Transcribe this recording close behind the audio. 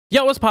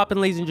Yo, what's poppin',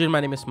 ladies and gentlemen?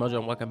 My name is Smojo,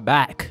 and welcome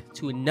back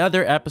to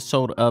another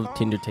episode of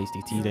Tender Tasty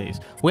Tea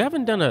Days. We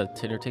haven't done a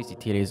Tender Tasty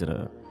Tea Days in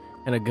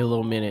a good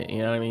little minute,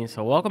 you know what I mean?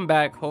 So welcome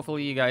back.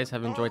 Hopefully you guys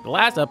have enjoyed the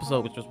last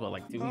episode, which was what,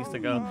 like 2 weeks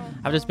ago.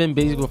 I've just been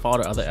busy with all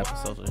the other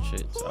episodes and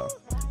shit. So,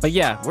 but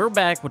yeah, we're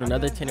back with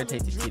another Tender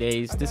Tasty Tea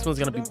Days. This one's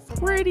gonna be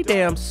pretty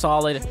damn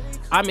solid.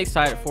 I'm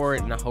excited for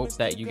it, and I hope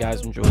that you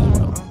guys enjoy as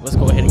well. Let's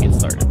go ahead and get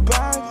started.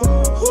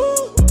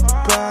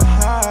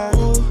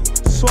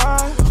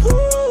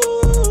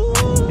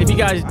 If you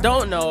guys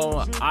don't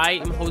know,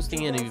 I am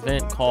hosting an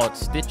event called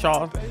Stich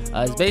Off.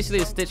 It's basically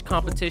a Stitch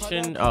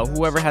competition.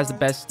 Whoever has the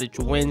best Stitch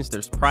wins.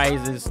 There's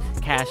prizes,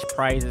 cash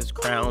prizes,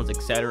 crowns,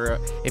 etc.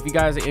 If you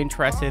guys are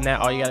interested in that,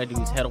 all you gotta do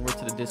is head over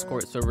to the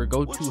Discord server,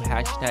 go to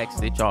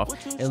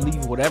 #StitchOff, and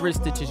leave whatever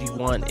stitches you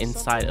want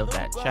inside of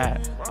that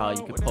chat.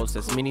 You can post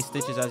as many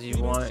stitches as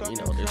you want. You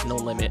know, there's no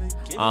limit.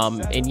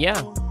 And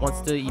yeah, once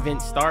the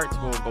event starts,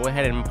 we'll go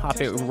ahead and pop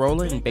it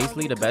rolling, and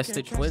basically the best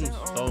Stitch wins.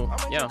 So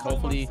yeah,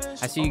 hopefully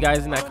I see you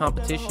guys in that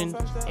competition.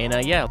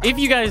 And yeah, if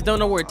you guys don't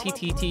know where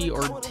TTT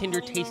or Tender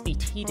Tasty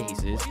Tea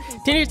Days is,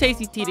 Tender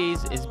Tasty Tea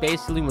Days is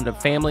basically when the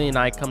family and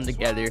I come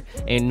together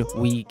and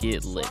we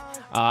get lit.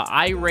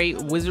 I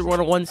rate Wizard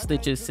 101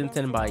 stitches sent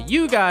in by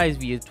you guys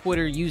via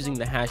Twitter using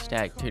the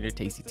hashtag Tender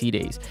Tasty Tea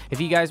Days.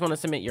 If you guys want to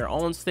submit your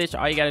own stitch,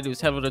 all you gotta do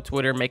is head over to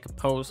Twitter, make a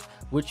post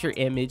with your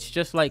image,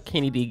 just like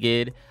Kennedy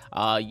did.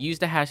 Use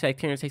the hashtag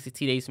Tender Tasty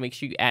Tea Days. Make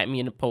sure you add me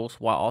in the post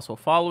while also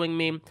following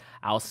me.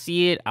 I'll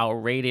see it, I'll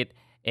rate it.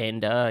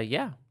 And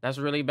yeah, that's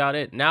really about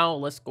it. Now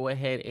let's go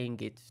ahead and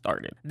get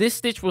started. This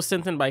stitch was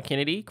sent in by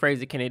Kennedy,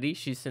 Crazy Kennedy.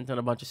 She sent in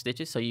a bunch of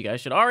stitches, so you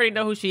guys should already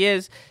know who she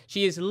is.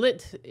 She is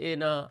lit,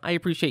 and I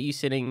appreciate you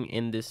sitting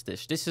in this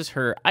stitch. This is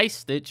her ice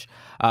stitch.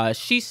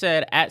 She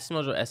said at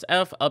Smojo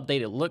SF,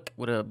 updated look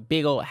with a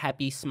big old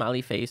happy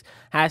smiley face.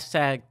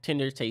 Hashtag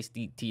Tender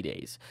Tasty Tea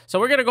Days. So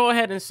we're gonna go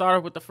ahead and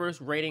start with the first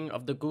rating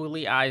of the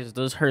googly eyes.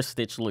 Does her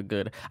stitch look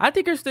good? I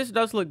think her stitch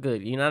does look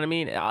good. You know what I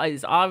mean?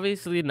 It's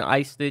obviously an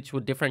ice stitch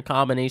with different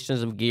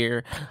combinations of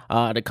gear.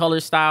 The color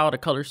style, the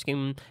color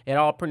scheme, it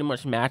all pretty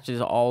much matches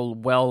all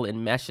well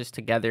and meshes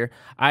together.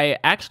 I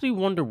actually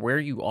wonder where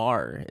you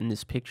are in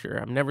this picture.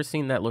 I've never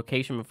seen that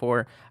location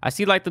before. I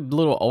see like the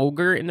little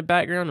ogre in the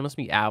background. It must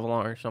be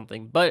Avalon or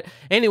something. But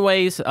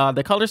anyways,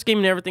 the color scheme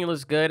and everything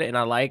looks good, and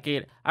I like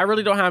it. I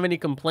really don't have any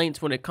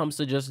complaints when it comes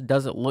to just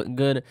doesn't look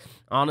good.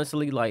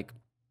 Honestly, like,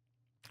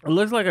 it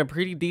looks like a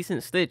pretty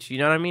decent stitch. You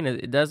know what I mean?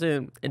 It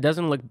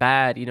doesn't look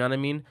bad. You know what I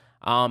mean?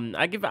 I'm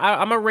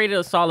gonna rate it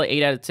a solid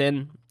 8 out of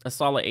 10. A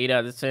solid 8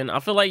 out of 10. I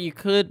feel like you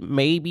could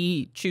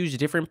maybe choose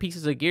different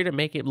pieces of gear to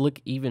make it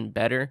look even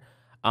better.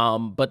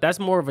 But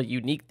that's more of a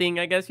unique thing,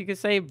 I guess you could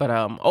say. But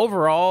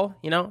overall,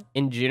 you know,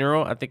 in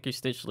general, I think your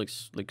stitch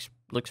looks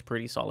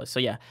pretty solid. So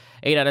yeah,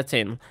 8 out of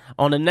 10.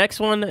 On the next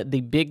one, the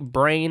big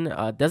brain.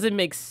 Does it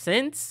make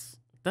sense?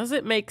 Does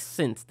it make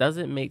sense? Does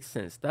it make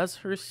sense? Does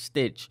her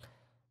stitch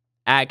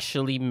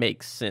actually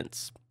make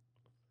sense?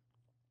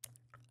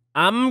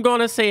 I'm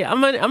gonna say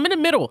I'm in the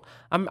middle.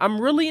 I'm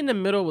really in the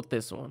middle with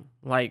this one.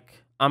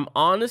 Like, I'm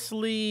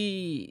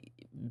honestly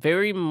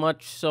very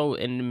much so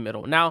in the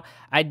middle. Now,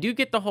 I do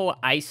get the whole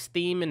ice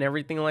theme and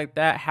everything like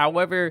that.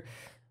 However,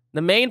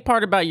 the main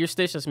part about your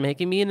stitch that's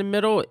making me in the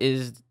middle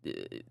is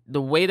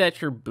the way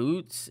that your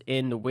boots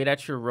and the way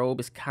that your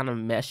robe is kind of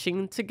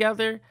meshing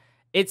together.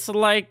 It's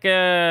like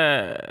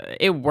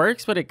it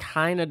works, but it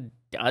kind of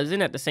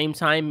doesn't at the same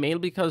time, mainly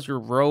because your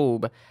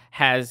robe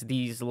has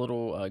these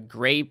little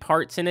gray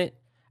parts in it.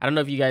 I don't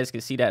know if you guys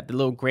can see that, the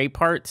little gray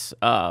parts.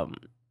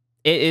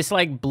 It's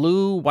like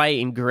blue,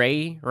 white, and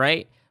gray,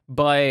 right?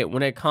 But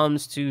when it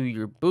comes to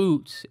your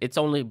boots, it's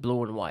only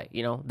blue and white.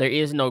 You know, there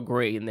is no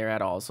gray in there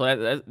at all.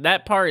 So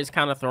that part is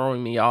kind of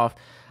throwing me off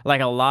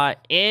like a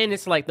lot. And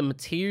it's like the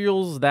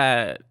materials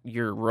that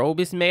your robe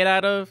is made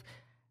out of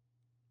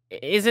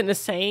isn't the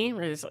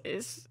same.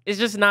 It's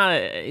just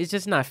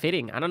not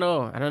fitting. I don't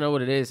know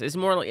what it is. It's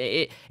more like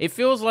it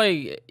feels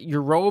like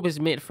your robe is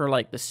meant for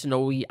like the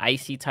snowy,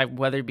 icy type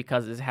weather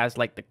because it has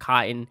like the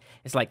cotton,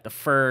 it's like the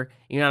fur,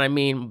 you know what I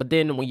mean? But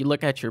then when you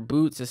look at your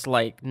boots, it's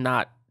like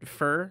not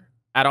fur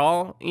at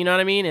all, you know what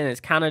I mean? And it's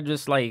kind of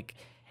just like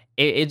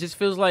it just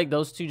feels like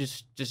those two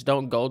just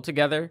don't go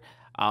together.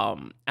 I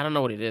don't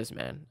know what it is,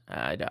 man.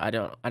 I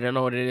don't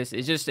know what it is.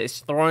 It's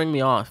throwing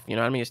me off. You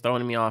know what I mean? It's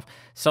throwing me off.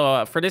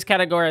 So for this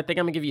category, I think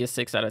I'm gonna give you a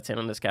 6 out of 10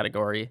 on this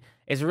category.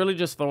 It's really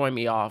just throwing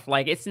me off.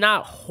 Like, it's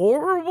not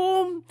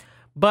horrible,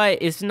 but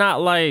it's not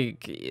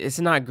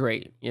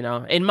great. You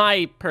know, in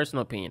my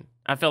personal opinion,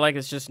 I feel like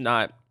it's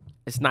not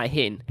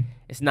hitting.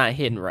 It's not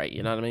hitting right.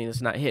 You know what I mean?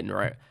 It's not hitting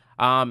right.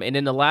 And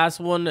then the last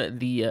one,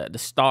 the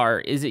star,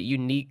 is it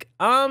unique?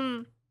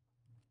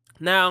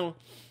 Now,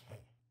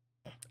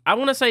 I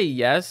want to say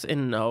yes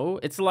and no.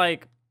 It's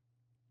like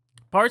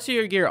parts of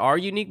your gear are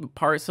unique, but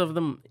parts of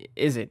them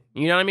isn't.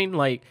 You know what I mean?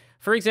 Like,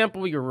 for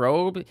example, your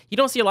robe, you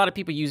don't see a lot of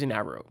people using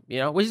that robe, you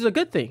know, which is a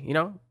good thing, you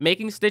know?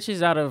 Making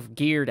stitches out of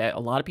gear that a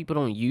lot of people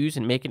don't use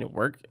and making it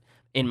work,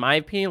 in my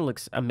opinion,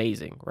 looks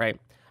amazing, right?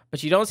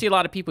 But you don't see a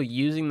lot of people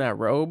using that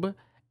robe,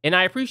 And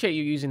I appreciate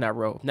you using that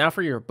robe. Now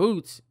for your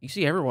boots, you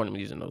see everyone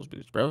using those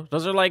boots, bro.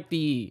 Those are like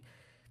the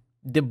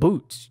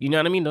boots. You know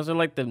what I mean? Those are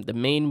like the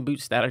main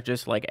boots that are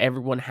just like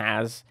everyone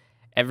has.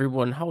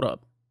 Everyone, hold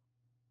up.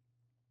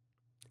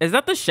 Is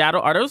that the shadow?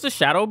 Are those the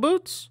shadow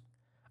boots?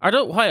 Are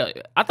those,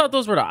 wait, I thought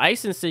those were the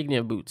ice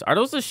insignia boots. Are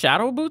those the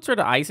shadow boots or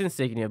the ice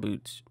insignia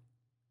boots?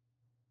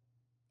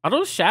 Are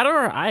those shadow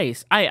or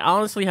ice? I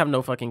honestly have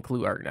no fucking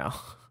clue right now.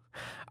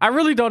 I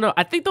really don't know.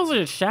 I think those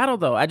are shadow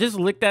though. I just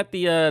looked at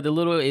the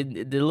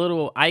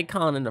little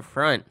icon in the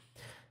front.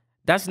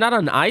 That's not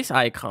an ice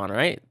icon,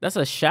 right? That's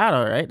a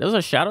shadow, right? Those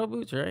are shadow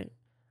boots, right?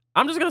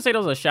 I'm just gonna say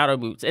those are shadow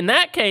boots. In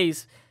that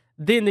case,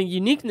 then the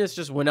uniqueness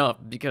just went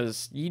up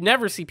because you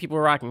never see people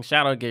rocking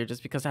shadow gear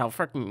just because how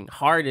fucking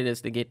hard it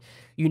is to get.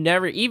 You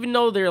never, even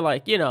though they're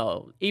like, you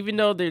know, even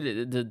though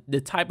they're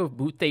the type of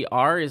boot they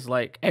are is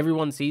like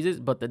everyone sees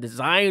it, but the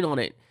design on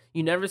it,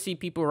 you never see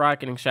people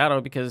rocking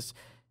shadow because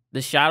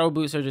the shadow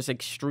boots are just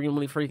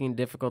extremely freaking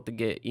difficult to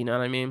get. You know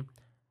what I mean?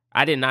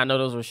 I did not know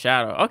those were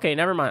shadow. Okay,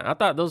 never mind. I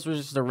thought those were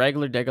just the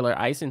regular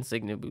ice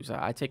insignia boots.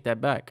 I take that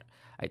back.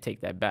 I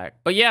take that back.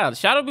 But yeah, the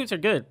shadow boots are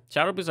good.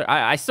 Shadow boots are,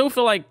 I still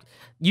feel like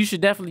you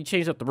should definitely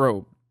change up the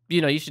robe.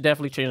 You know, you should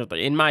definitely change up the,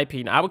 in my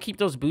opinion, I would keep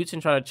those boots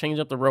and try to change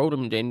up the robe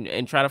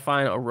and try to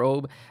find a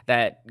robe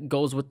that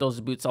goes with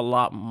those boots a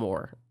lot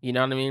more. You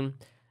know what I mean?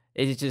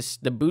 It's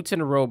just, the boots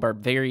and the robe are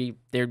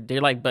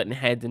they're like button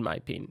heads in my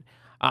opinion.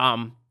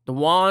 The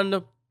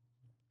wand's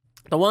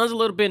a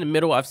little bit in the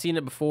middle. I've seen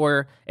it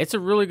before. It's a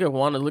really good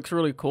wand. It looks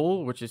really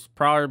cool, which is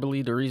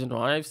probably the reason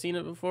why I've seen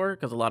it before,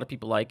 because a lot of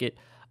people like it.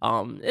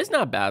 It's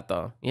not bad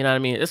though. You know what I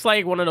mean? It's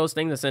like one of those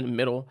things that's in the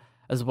middle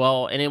as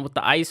well. And then with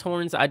the ice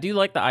horns, I do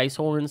like the ice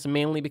horns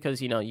mainly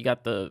because, you know, you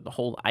got the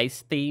whole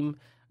ice theme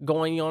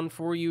going on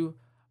for you.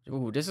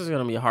 Ooh, this is going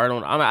to be a hard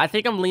one. I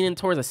think I'm leaning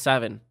towards a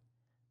 7.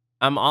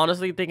 I'm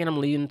honestly thinking I'm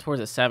leaning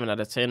towards a 7 out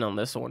of 10 on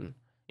this one.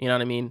 You know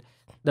what I mean?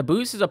 The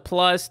boost is a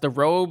plus. The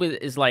robe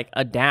is like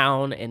a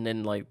down. And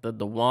then like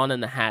the wand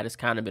and the hat is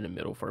kind of in the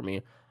middle for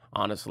me,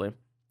 honestly.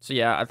 So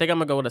yeah, I think I'm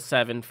gonna go with a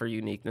 7 for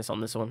uniqueness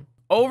on this one.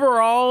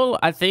 Overall,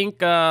 I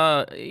think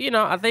you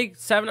know, I think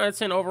 7 out of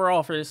 10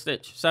 overall for this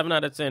Stitch. 7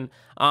 out of 10.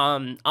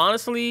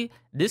 Honestly,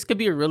 this could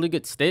be a really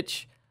good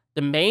Stitch.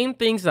 The main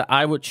things that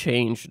I would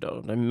change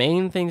though,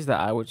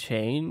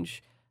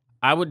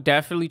 I would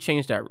definitely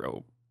change that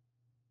robe.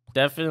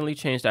 Definitely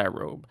change that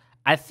robe.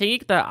 I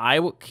think that I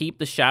would keep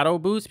the shadow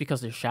boots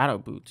because they're shadow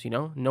boots, you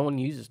know? No one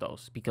uses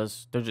those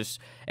because they're just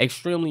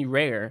extremely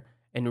rare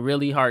and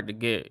really hard to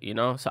get, you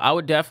know? So I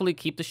would definitely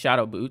keep the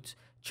shadow boots,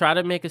 try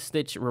to make a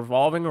Stitch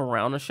revolving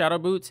around the shadow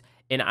boots,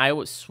 and I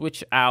would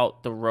switch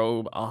out the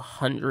robe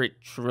 100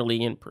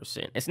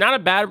 trillion%. It's not a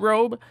bad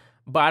robe,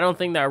 but I don't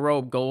think that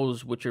robe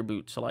goes with your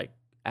boots, like,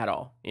 at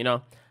all, you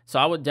know? So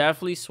I would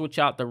definitely switch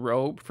out the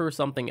robe for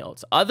something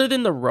else. Other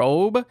than the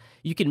robe,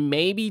 you can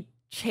maybe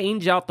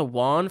change out the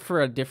wand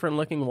for a different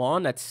looking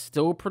wand that's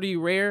still pretty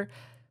rare,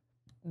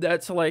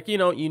 that's like, you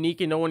know,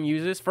 unique and no one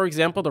uses. For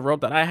example, the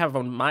robe that I have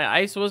on my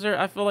ice wizard,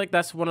 I feel like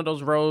that's one of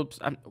those robes,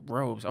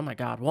 oh my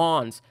god,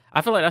 wands.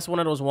 I feel like that's one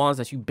of those wands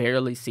that you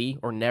barely see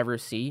or never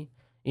see,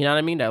 you know what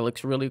I mean? That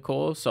looks really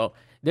cool. So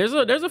there's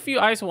a few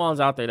ice wands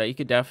out there that you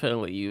could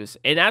definitely use.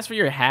 And as for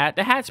your hat,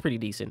 the hat's pretty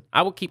decent.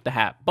 I will keep the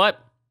hat, but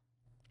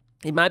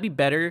it might be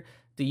better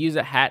to use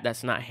a hat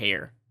that's not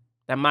hair.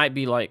 That might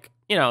be like,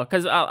 you know,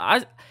 because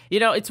you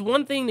know, it's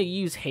one thing to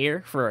use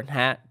hair for a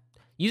hat.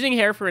 Using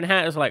hair for a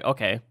hat is like,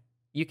 okay,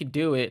 you could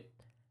do it.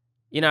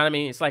 You know what I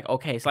mean? It's like,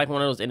 okay, it's like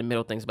one of those in the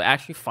middle things, but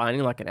actually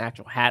finding like an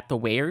actual hat to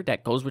wear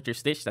that goes with your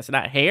Stitch that's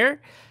not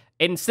hair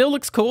and still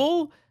looks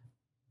cool,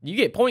 you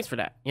get points for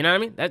that. You know what I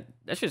mean?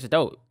 That's just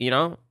dope, you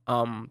know?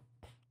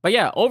 But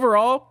yeah,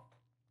 overall,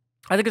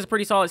 I think it's a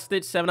pretty solid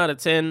Stitch, 7 out of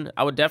 10.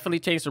 I would definitely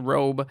change the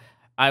robe.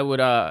 I would,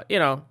 you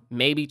know,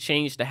 maybe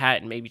change the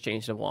hat and maybe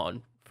change the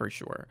wand for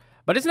sure.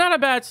 But it's not a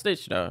bad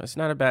Stitch, though. It's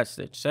not a bad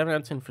Stitch. 7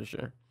 out of 10 for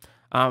sure.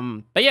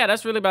 But yeah,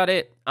 that's really about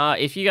it.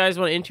 If you guys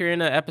want to enter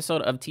in an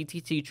episode of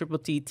TTT, Triple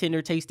T,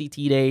 Tender Tasty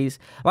Tea Days,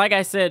 like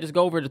I said, just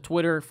go over to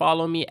Twitter,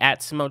 follow me at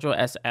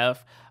SmojoSF,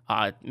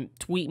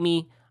 tweet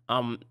me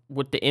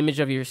with the image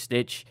of your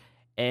Stitch,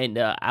 and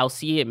I'll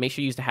see it. Make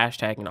sure you use the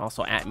hashtag and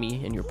also at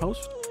me in your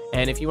post.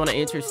 And if you want to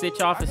enter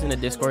Stitch Off, it's in the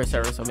Discord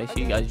server, so make sure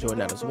you guys join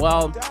that as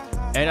well.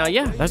 And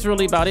yeah, that's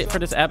really about it for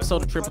this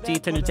episode of Triple T,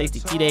 Tender Tasty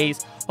Tea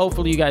Days.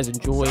 Hopefully you guys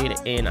enjoyed,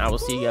 and I will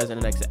see you guys in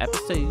the next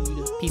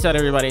episode. Peace out,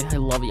 everybody. I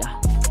love ya.